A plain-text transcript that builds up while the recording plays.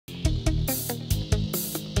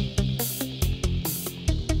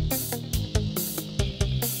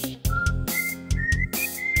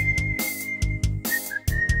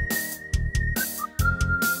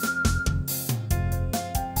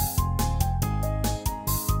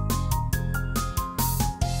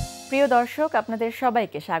প্রিয় দর্শক, আপনাদের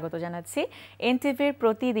সবাইকে স্বাগত জানাচ্ছি এনটিভির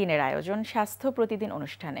প্রতিদিনের আয়োজন স্বাস্থ্য প্রতিদিন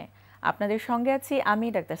অনুষ্ঠানে। আপনাদের সঙ্গে আছি আমি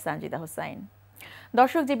ডাক্তার সানজিদা হোসাইন।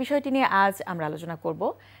 দর্শক, যে বিষয়টি নিয়ে আজ আমরা আলোচনা করব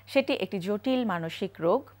সেটি একটি জটিল মানসিক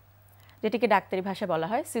রোগ, যেটিকে ডাক্তারি ভাষায় বলা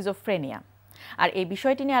হয় সিজোফ্রেনিয়া। আর এই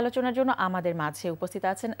বিষয়টি নিয়ে আলোচনার জন্য আমাদের মাঝে উপস্থিত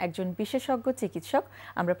আছেন একজন বিশেষজ্ঞ চিকিৎসক।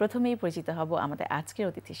 আমরা প্রথমেই পরিচিত হব আমাদের আজকের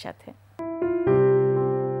অতিথির সাথে।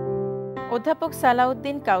 অধ্যাপক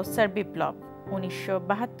সালাউদ্দিন কাউসার বিপ্লব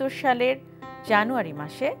 1972 সালের জানুয়ারি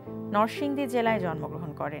মাসে নরসিংদী জেলায়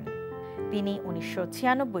জন্মগ্রহণ করেন। তিনি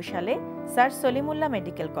 1996 সালে স্যার সলিমুল্লাহ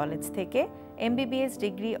মেডিকেল কলেজ থেকে এমবিবিএস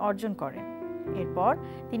ডিগ্রি অর্জন করেন। এরপর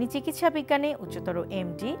তিনি চিকিৎসা বিজ্ঞানে উচ্চতর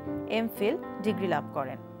এমডি, এমফিল ডিগ্রি লাভ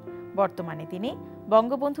করেন। বর্তমানে তিনি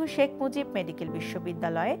বঙ্গবন্ধু শেখ মুজিব মেডিকেল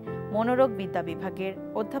বিশ্ববিদ্যালয়ে মনোরোগ বিদ্যা বিভাগের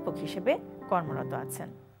অধ্যাপক হিসেবে কর্মরত আছেন।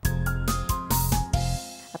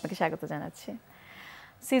 আপনাকে স্বাগত জানাচ্ছি।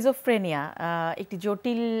 সিজোফ্রেনিয়া একটি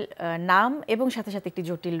জটিল নাম এবং সাথে সাথে একটি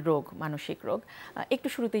জটিল রোগ, মানসিক রোগ। একটু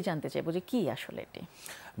শুরুতেই জানতে চাইবো যে কি আসলে এটি,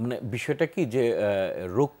 মানে বিষয়টা কি, যে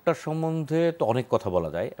রোগটার সম্বন্ধে তো অনেক কথা বলা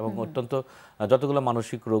যায় এবং অত্যন্ত যতগুলো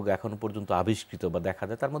মানসিক রোগ এখন পর্যন্ত আবিষ্কৃত বা দেখা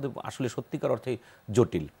যায় তার মধ্যে আসলে সত্যিকার অর্থে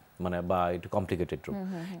জটিল, মানে বা একটু কমপ্লিকেটেড রোগ।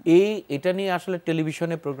 এটা নিয়ে আসলে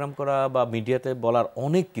টেলিভিশনে প্রোগ্রাম করা বা মিডিয়াতে বলার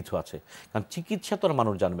অনেক কিছু আছে, কারণ চিকিৎসা তো আর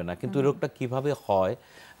মানুষ জানবে না, কিন্তু এই রোগটা কিভাবে হয়,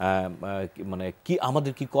 মানে কি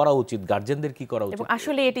আমাদের কি করা উচিত, গার্জেনদের কি করা উচিত,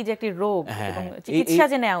 আসলে এটি যে একটি রোগ চিকিৎসা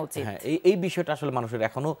যে নেওয়া উচিত, এই বিষয়টা আসলে মানুষের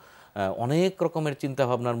এখনো অনেক রকমের চিন্তা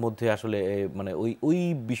ভাবনার মধ্যে আসলে মানে ওই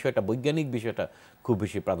বিষয়টা, বৈজ্ঞানিক বিষয়টা খুব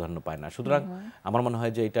বেশি প্রাধান্য পায় না। সুতরাং আমার মনে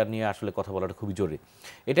হয় যে এটা নিয়ে আসলে কথা বলাটা খুবই জরুরি।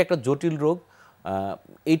 এটা একটা জটিল রোগ,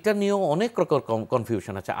 এটা নিয়েও অনেক রকম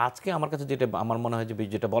কনফিউশন আছে। আজকে আমার কাছে যেটা আমার মনে হয় যে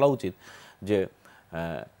যেটা বলা উচিত, যে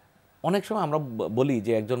অনেক সময় আমরা বলি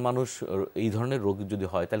যে একজন মানুষ এই ধরনের রোগ যদি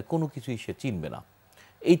হয় তাহলে কোনো কিছুই সে চিনবে না।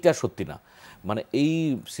 এইটা সত্যি না। মানে এই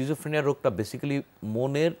সিজোফ্রেনিয়া রোগটা বেসিক্যালি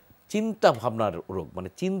মনের চিন্তা ভাবনার রোগ, মানে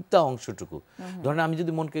চিন্তা অংশটুকু। ধরেন আমি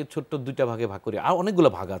যদি মনকে ছোট্ট দুইটা ভাগে ভাগ করি, আর অনেকগুলো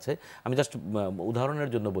ভাগ আছে, আমি জাস্ট উদাহরণের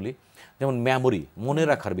জন্য বলি, যেমন মেমোরি, মনে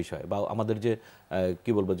রাখার বিষয়, বা আমাদের যে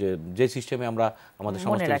কি বলবো, যে সিস্টেমে আমরা আমাদের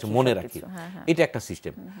সমস্ত কিছু মনে রাখি, এটা একটা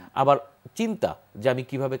সিস্টেম। আবার চিন্তা, যে আমি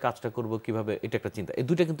কিভাবে কাজটা করব, কিভাবে, এটা একটা চিন্তা। এই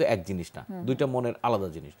দুইটা কিন্তু এক জিনিস না, দুইটা মনের আলাদা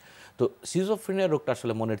জিনিস। তো সিজোফ্রেনিয়া রোগটা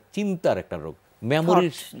আসলে মনের চিন্তার একটা রোগ,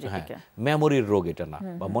 মেমোরির রোগ এটা না,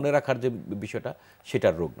 বা মনে রাখার যে বিষয়টা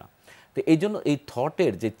সেটার রোগ না। তো এই জন্য এই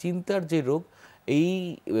থটের যে চিন্তার যে রোগ, এই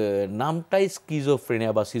নামটাই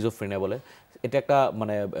স্কিজোফ্রেনিয়া বা সিজোফ্রেনিয়া বলে। এটা একটা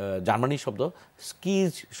মানে জার্মানি শব্দ।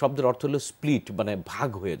 স্কিজ শব্দের অর্থ হলো স্প্লিট, মানে ভাগ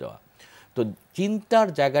হয়ে যাওয়া। তো চিন্তার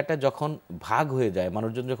জায়গাটা যখন ভাগ হয়ে যায়,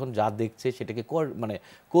 মানুষজন যখন যা দেখছে সেটাকে মানে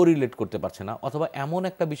কোরিলেট করতে পারছে না, অথবা এমন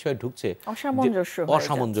একটা বিষয় ঢুকছে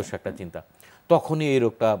অসামঞ্জস্য একটা চিন্তা, তখনই এই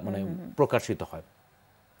রোগটা মানে প্রকাশিত হয়।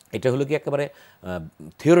 এটা হলো কি একেবারে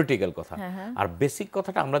থিওরিটিক্যাল কথা। আর বেসিক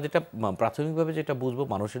কথাটা আমরা যেটা প্রাথমিকভাবে যেটা বুঝবো,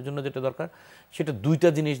 মানুষের জন্য যেটা দরকার, সেটা দুইটা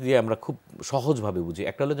জিনিস দিয়ে আমরা খুব সহজভাবে বুঝি।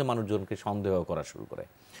 একটা হলো যে মানুষজনকে সন্দেহ করা শুরু করে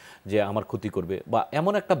যে আমার ক্ষতি করবে, বা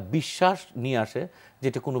এমন একটা বিশ্বাস নিয়ে আসে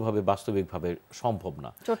যেটা কোনোভাবে বাস্তবিকভাবে সম্ভব না।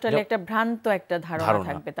 একটা ভ্রান্ত একটা ধারণা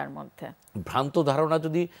থাকবে তার মধ্যে। ভ্রান্ত ধারণা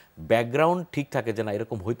যদি ব্যাকগ্রাউন্ড ঠিক থাকে যে না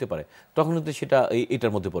এরকম হইতে পারে, তখন কিন্তু সেটা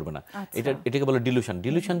এটার মধ্যে পড়বে না। এটাকে বলে ডিলুশন।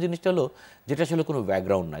 ডিলুশন জিনিসটা হলো যেটা আসলে কোনো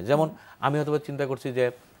ব্যাকগ্রাউন্ড নাই। যেমন আমি হয়তো চিন্তা করছি যে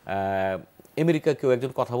আমেরিকা কেউ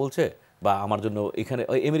একজন কথা বলছে, বা আমার জন্য এখানে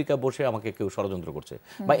আমেরিকা বসে আমাকে কেউ ষড়যন্ত্র করছে,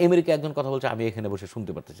 বা আমেরিকা একজন কথা বলছে, আমি এখানে বসে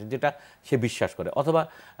শুনতে পারতেছি, যেটা সে বিশ্বাস করে। অথবা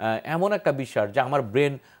এমন একটা বিশ্বাস যে আমার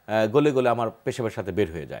ব্রেন গলে গলে আমার পেশাবের সাথে বের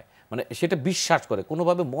হয়ে যায়, মানে সেটা বিশ্বাস করে,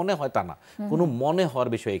 কোনোভাবে মনে হয় তা না, কোনো মনে হওয়ার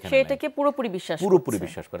বিষয় এখানে সেটাকে পুরোপুরি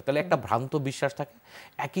বিশ্বাস করে। তাহলে একটা ভ্রান্ত বিশ্বাস থাকে।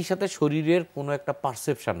 একই সাথে শরীরের কোনো একটা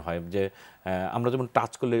পারসেপশন হয়, যে আমরা যেমন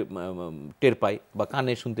টাচ করলে টের পাই, বা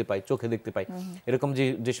কানে শুনতে পাই, চোখে দেখতে পাই, এরকম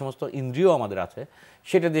যে সমস্ত ইন্দ্রিয় আমাদের আছে,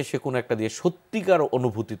 সেটা দিয়ে সে কোনো একটা দিয়ে সত্যিকার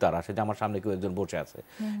অনুভূতি তার আসে যে আমার সামনে কেউ একজন বসে আছে।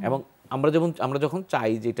 এবং আমরা যখন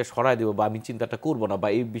চাই যে এটা সরাই দেবো, বা আমি চিন্তাটা করবো না, বা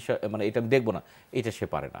এই বিষয় মানে এটা আমি দেখবো না, এটা সে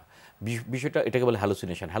পারে না। বিষয়টা এটাকে বলে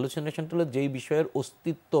হ্যালুসিনেশন। হ্যালুসিনেশন হলো যেই বিষয়ের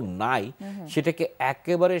অস্তিত্ব নাই সেটাকে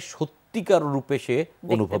একেবারে সত্যিকার রূপে সে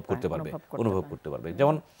অনুভব করতে পারবে।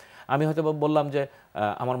 যেমন আমি হয়তো বললাম যে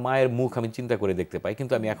আমার মায়ের মুখ আমি চিন্তা করে দেখতে পাই,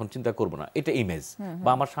 কিন্তু আমি এখন চিন্তা করব না, এটা ইমেজ, বা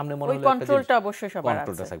আমার সামনে মনে হলো কন্ট্রোলটা অবশ্যই সবার আছে,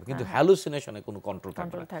 কন্ট্রোলটা থাকবে, কিন্তু হ্যালুসিনেশনে কোনো কন্ট্রোল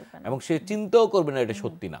থাকবে না। এবং সে চিন্তাও করবে না এটা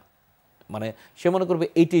সত্যি না, মানে সে মনে করবে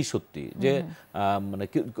এইটাই সত্যি। যে মানে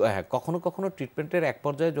হ্যাঁ, কখনো কখনো ট্রিটমেন্টের এক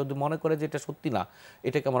পর্যায়ে যদি মনে করে যে এটা সত্যি না,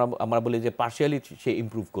 এটাকে আমরা বলি যে পার্শিয়ালি সে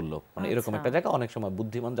ইমপ্রুভ করলো, মানে এরকম একটা জায়গা অনেক সময়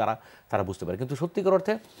বুদ্ধিমান যারা তারা বুঝতে পারে। কিন্তু সত্যিকার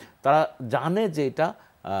অর্থে তারা জানে যে এটা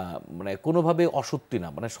মানে কোনোভাবে অসত্যি না,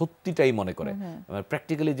 মানে সত্যিটাই মনে করে।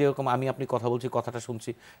 প্র্যাকটিক্যালি যেরকম আমি আপনি কথা বলছি, কথাটা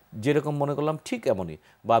শুনছি, যেরকম মনে করলাম ঠিক এমনই,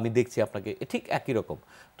 বা আমি দেখছি আপনাকে ঠিক একই রকম।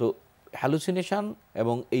 তো হ্যালুসিনেশন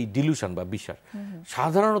এবং এই ডিলিউশন বা বিশ্বাস,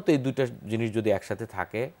 সাধারণত এই দুইটা জিনিস যদি একসাথে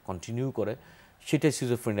থাকে, কন্টিনিউ করে, সেটাই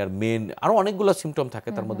সিজোফ্রেনিয়ার মেন। আরও অনেকগুলো সিমটম থাকে,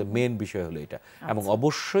 তার মধ্যে মেন বিষয় হলো এটা, এবং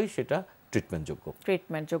অবশ্যই সেটা ট্রিটমেন্টযোগ্য।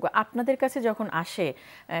 আপনাদের কাছে যখন আসে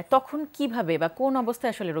তখন কিভাবে বা কোন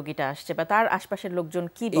অবস্থায় আসলে রোগীটা আসছে, বা তার আশপাশের লোকজন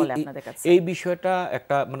কি বলে আপনাদের কাছে? এই বিষয়টা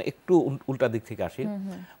একটা মানে একটু উল্টা দিক থেকে আসি।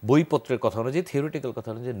 বইপত্রের কথা অনুযায়ী, থিওরিটিক্যাল কথা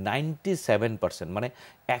অনুযায়ী 97%, মানে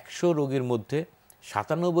 100 রোগীর মধ্যে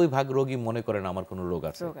 97 ভাগ রোগী মনে করেন আমার কোনো রোগ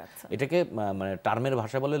আছে। এটাকে মানে টার্মের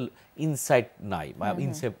ভাষা বলে ইনসাইট নাই বা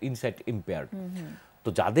ইনসাইট ইম্পেয়ার্ড। তো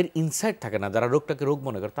যাদের ইনসাইট থাকে না, যারা রোগটাকে রোগ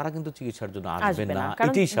মনে করে, তারা কিন্তু চিকিৎসার জন্য আসবে না।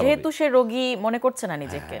 এটাই স্বাভাবিক, যেহেতু সে রোগী মনে করছে না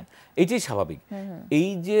নিজেকে। এটাই স্বাভাবিক। এই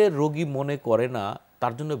যে রোগী মনে করে না,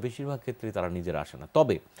 তার জন্য বেশিরভাগ ক্ষেত্রে তারা নিজেরা আসে না।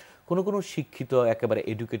 তবে কোনো কোনো শিক্ষিত, একেবারে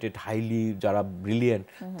এডুকেটেড, হাইলি যারা ব্রিলিয়েন্ট,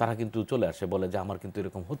 তারা কিন্তু চলে আসে, বলে যে আমার কিন্তু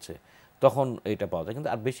এরকম হচ্ছে, তখন এটা পাওয়া যায়। কিন্তু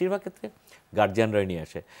আর বেশিরভাগ ক্ষেত্রে গার্জিয়ানরাই নিয়ে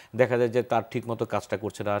আসে। দেখা যায় যে তার ঠিকমতো কাজটা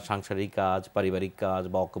করছে না, সাংসারিক কাজ, পারিবারিক কাজ,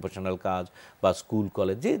 বা অকুপেশনাল কাজ, বা স্কুল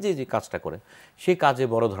কলেজ যে কাজটা করে, সেই কাজে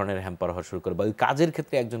বড় ধরনের হ্যাম্পার হওয়া শুরু করে, বা ওই কাজের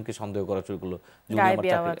ক্ষেত্রে একজনকে সন্দেহ করা শুরু করলো,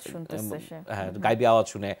 গাইবি আওয়াজ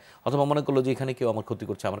শুনে, অথবা মনে করলো যে এখানে কেউ আমার ক্ষতি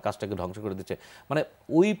করছে, আমার কাজটাকে ধ্বংস করে দিচ্ছে, মানে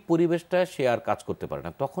ওই পরিবেশটা সে আর কাজ করতে পারে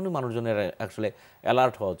না। তখনই মানুষজনের আসলে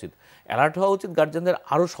অ্যালার্ট হওয়া উচিত। গার্জিয়ানদের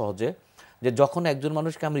আরও সহজে, যে যখন একজন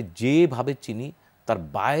মানুষকে আমি যেভাবে চিনি তার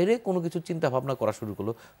বাইরে কোনো কিছু চিন্তা ভাবনা করা শুরু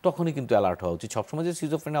করলো, তখনই কিন্তু অ্যালার্ট হওয়া উচিত। সবসময় যে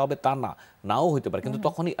সিজোফ্রেনিয়া হবে তা না, নাও হতে পারে, কিন্তু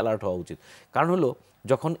তখনই অ্যালার্ট হওয়া উচিত। কারণ হলো,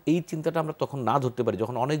 যখন এই চিন্তাটা আমরা তখন না ধরতে পারি,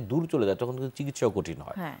 যখন অনেক দূর চলে যায়, তখন কিন্তু চিকিৎসাও কঠিন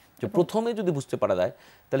হয়। যে প্রথমে যদি বুঝতে পারা যায়,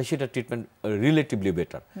 তাহলে সেটা ট্রিটমেন্ট রিলেটিভলি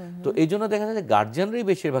বেটার। তো এই জন্য দেখা যায় যে গার্জিয়ানরাই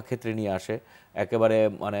বেশিরভাগ ক্ষেত্রে নিয়ে আসে, একেবারে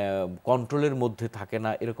মানে কন্ট্রোলের মধ্যে থাকে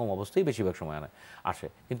না, এরকম অবস্থায় বেশিরভাগ সময় আসে।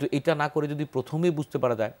 কিন্তু এটা না করে যদি প্রথমেই বুঝতে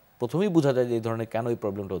পারা যায়, প্রথমেই বোঝা যায় যে এই ধরনের কেন এই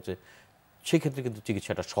প্রবলেমটা হচ্ছে, সেক্ষেত্রে কিন্তু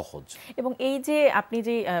চিকিৎসাটা সহজ। এবং এই যে আপনি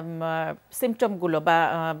যে সিমটমগুলো বা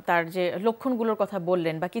তার যে লক্ষণগুলোর কথা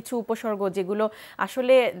বললেন, বা কিছু উপসর্গ যেগুলো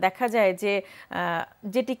আসলে দেখা যায় যে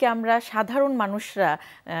যেটিকে আমরা সাধারণ মানুষরা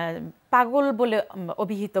পাগল বলে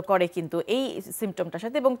অভিহিত করে কিন্তু এই সিমটমটার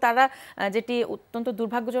সাথে, এবং তারা যেটি অত্যন্ত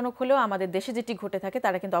দুর্ভাগ্যজনক হলেও আমাদের দেশে যেটি ঘটে থাকে,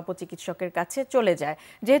 তারা কিন্তু অপচিকিৎসকের কাছে চলে যায়,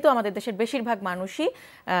 যেহেতু আমাদের দেশের বেশিরভাগ মানুষই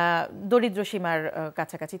দরিদ্র সীমার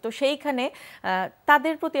কাছাকাছি। তো সেইখানে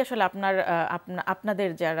তাদের প্রতি আসলে আপনাদের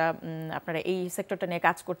যারা আপনারা এই সেক্টরটা নিয়ে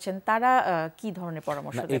কাজ করছেন, তারা কি ধরনের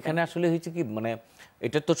পরামর্শ দেন? এখানে আসলে হয়েছে কি, মানে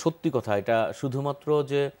এটা তো সত্যি কথা, এটা শুধুমাত্র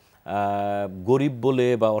যে গরিব বলে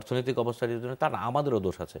বা অর্থনৈতিক অবস্থার জন্য তা না, আমাদেরও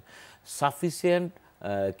দোষ আছে। সাফিসিয়েন্ট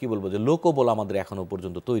কি বলবো, যে লোকবল আমাদের এখনো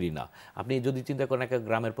পর্যন্ত তৈরি না। আপনি যদি চিন্তা করেন, একটা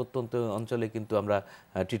গ্রামের প্রত্যন্ত অঞ্চলে কিন্তু আমরা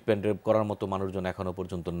ট্রিটমেন্ট করার মতো মানুষজন এখনো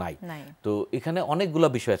পর্যন্ত নাই। তো এখানে অনেকগুলো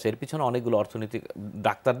বিষয় আছে, এর পিছনে অনেকগুলো অর্থনৈতিক,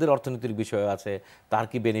 ডাক্তারদের অর্থনীতির বিষয় আছে, তার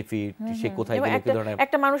কি বেনিফিট, সে কোথায় গেলে কি ধরনের।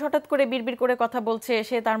 একটা মানুষ হঠাৎ করে বিড়বিড় করে কথা বলছে,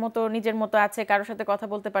 সে তার মতো নিজের মতো আছে, কারোর সাথে কথা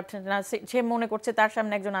বলতে পারছে না, সে মনে করছে তার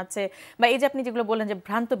সামনে একজন আছে, বা এই যে আপনি যেগুলো বললেন যে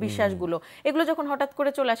ভ্রান্ত বিশ্বাসগুলো, এগুলো যখন হঠাৎ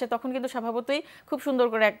করে চলে আসে, তখন কিন্তু স্বভাবতই খুব সুন্দর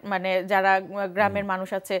করে মানে যারা গ্রামের মানুষ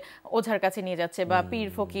আছে ওঝার কাছে নিয়ে যাচ্ছে, বা পীর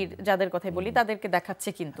ফকির যাদের কথাই বলি, তাদেরকে দেখাচ্ছে।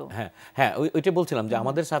 কিন্তু হ্যাঁ ওইটা বলছিলাম যে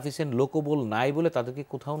আমাদের সাফিসিয়েন্ট লোকবল নাই বলে তাদেরকে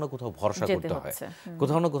কোথাও না কোথাও ভরসা করতে হয়,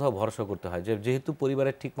 কোথাও না কোথাও ভরসা করতে হয়, যে যেহেতু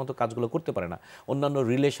পরিবারের ঠিকমতো কাজগুলো করতে পারে না, অন্যান্য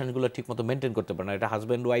রিলেশনগুলো ঠিকমতো মেনটেন করতে পারে না, এটা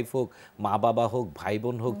হাজব্যান্ড ওয়াইফ হোক, মা বাবা হোক, ভাই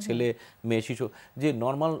বোন হোক, ছেলে মেয়ে শিশু, যে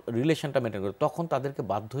নর্মাল রিলেশনটা মেনটেন করে, তখন তাদেরকে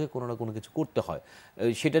বাধ্য হয়ে কোনো না কোনো কিছু করতে হয়।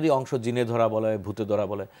 সেটারই অংশ জিনে ধরা বলে, ভূতে ধরা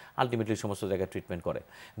বলে, আলটিমেটলি সমস্ত জায়গায় ট্রিটমেন্ট করে।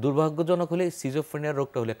 দুর্ভাগ্যজনক হলে সিজোফ্রেনিয়ার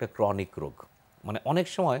রোগটা হলে একটা ক্রনিক রোগ, মানে অনেক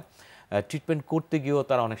সময় ট্রিটমেন্ট করতে গিয়েও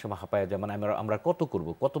তারা অনেক সময় হাঁপায় যায়, মানে আমরা কত করব,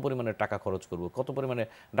 কত পরিমাণে টাকা খরচ করব, কত পরিমাণে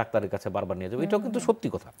ডাক্তারের কাছে বারবার নিয়ে যাবো, এটাও কিন্তু সত্যি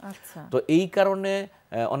কথা। তো এই কারণে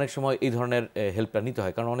অনেক সময় এই ধরনের হেল্পটা নিতে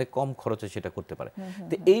হয়, কারণ অনেক কম খরচে সেটা করতে পারে।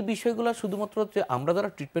 তো এই বিষয়গুলো শুধুমাত্র যে আমরা যারা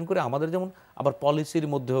ট্রিটমেন্ট করে, আমাদের যেমন আবার পলিসির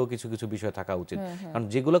মধ্যেও কিছু কিছু বিষয় থাকা উচিত, কারণ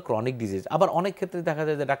যেগুলো ক্রনিক ডিজিজ, আবার অনেক ক্ষেত্রে দেখা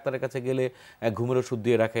যায় যে ডাক্তারের কাছে গেলে ঘুমের ওষুধ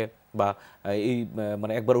দিয়ে রাখে, বা এই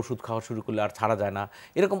মানে একবার ওষুধ খাওয়া শুরু করলে আর ছাড়া যায় না,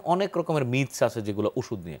 এরকম অনেক রকমের মিথস আছে যেগুলো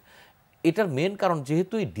ওষুধ নিয়ে। এটার মেন কারণ,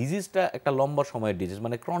 যেহেতু এই ডিজিজটা একটা লম্বা সময়ের ডিজিজ,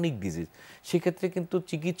 মানে ক্রনিক ডিজিজ, সেক্ষেত্রে কিন্তু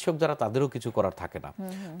চিকিৎসক যারা, তাদেরও কিছু করার থাকে না।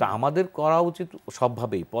 তা আমাদের করা উচিত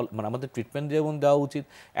সবভাবেই, মানে আমাদের ট্রিটমেন্ট যেমন দেওয়া উচিত,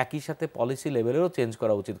 একই সাথে পলিসি লেভেলেরও চেঞ্জ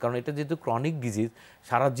করা উচিত, কারণ এটা যেহেতু ক্রনিক ডিজিজ,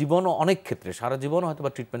 সারা জীবনও অনেক ক্ষেত্রে সারা জীবনও হয়তো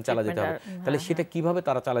বা ট্রিটমেন্ট চালা যেতে হবে, তাহলে সেটা কিভাবে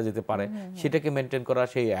তারা চালা যেতে পারে, সেটাকে মেনটেন করা,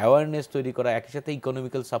 সেই অ্যাওয়ারনেস তৈরি করা, একই সাথে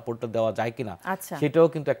ইকোনমিক্যাল সাপোর্টটা দেওয়া যায় কিনা, সেটাও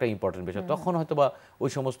কিন্তু একটা ইম্পর্টেন্ট বিষয়। তখন হয়তো বা ওই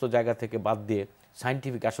সমস্ত জায়গা থেকে বাদ দিয়ে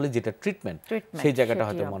সায়েন্টিফিক আসলে যেটা ট্রিটমেন্ট সেই জায়গাটা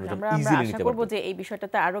হয়তো মানুষজন ইজিলি নিতে পারবে। যে এই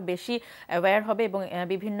বিষয়টাতে আরো বেশি অ্যাওয়্যার হবে এবং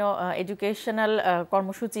বিভিন্ন এডুকেশনাল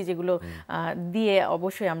কর্মসূচি যেগুলো দিয়ে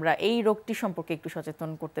অবশ্যই আমরা এই রোগটি সম্পর্কে একটু সচেতন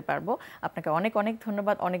করতে পারবো। আপনাকে অনেক অনেক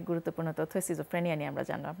ধন্যবাদ। অনেক গুরুত্বপূর্ণ তথ্য সিজোফ্রেনিয়া নিয়ে আমরা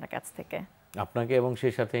জানলাম আপনার কাছ থেকে। আপনাকে এবং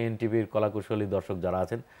সেই সাথে এনটিভির কলাকুশলী দর্শক যারা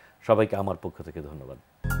আছেন সবাইকে আমার পক্ষ থেকে ধন্যবাদ।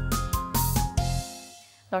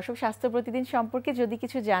 দর্শক, স্বাস্থ্য প্রতিদিন সম্পর্কে যদি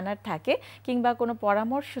কিছু জানার থাকে কিংবা কোনো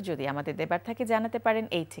পরামর্শ যদি আমাদের দেবার থাকে জানাতে পারেন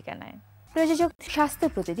এই ঠিকানায়। প্রযোজক স্বাস্থ্য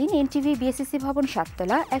প্রতিদিন, এনটিভি, বিএসসি ভবন, 7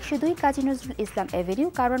 তলা, 102 কাজী নজরুল ইসলাম এভিনিউ,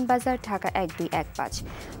 কারওয়ান বাজার, ঢাকা 1215।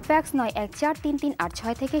 ফ্যাক্স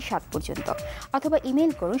 914338 থেকে 7 পর্যন্ত, অথবা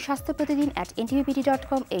ইমেইল করুন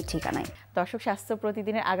স্বাস্থ্যপ্রতিদিন@ntvbd.com এই ঠিকানায়। দর্শক, স্বাস্থ্য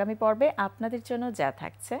প্রতিদিনের আগামী পর্বে আপনাদের জন্য যা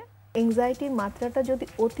থাকছে, এংজাইটির মাত্রাটা যদি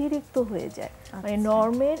অতিরিক্ত হয়ে যায়, মানে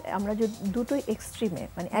নর্মের আমরা যদি দুটোই এক্সট্রিমে,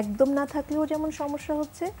 মানে একদম না থাকলেও যেমন সমস্যা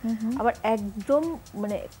হচ্ছে, আবার একদম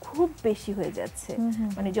মানে খুব বেশি হয়ে যাচ্ছে,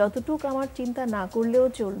 মানে যতটুকু আমার চিন্তা না করলেও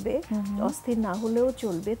চলবে, অস্থির না হলেও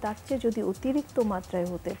চলবে, তার চেয়ে যদি অতিরিক্ত মাত্রায়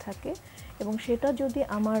হতে থাকে এবং সেটা যদি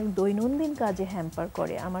আমার দৈনন্দিন কাজে হ্যাম্পার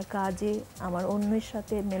করে, আমার কাজে, আমার অন্যের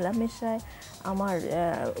সাথে মেলামেশায়, আমার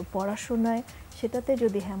পড়াশোনায়, সেটাতে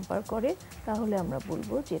যদি হ্যাম্পার করে, তাহলে আমরা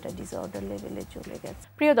বলবো যে এটা ডিসঅর্ডার লেভেলে চলে গেছে।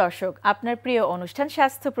 প্রিয় দর্শক, আপনার প্রিয় অনুষ্ঠান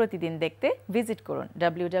স্বাস্থ্য প্রতিদিন দেখতে ভিজিট করুন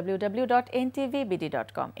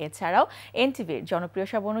www.ntvbd.com। এছাড়াও এনটিভির জনপ্রিয়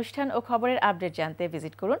সব অনুষ্ঠান ও খবরের আপডেট জানতে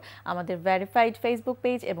ভিজিট করুন আমাদের ভেরিফাইড ফেসবুক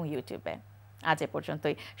পেজ এবং ইউটিউবে। আজ এ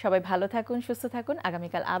পর্যন্তই। সবাই ভালো থাকুন, সুস্থ থাকুন।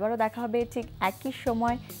 আগামীকাল আবারও দেখা হবে ঠিক একই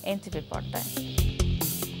সময় এনটিভির পর্দায়।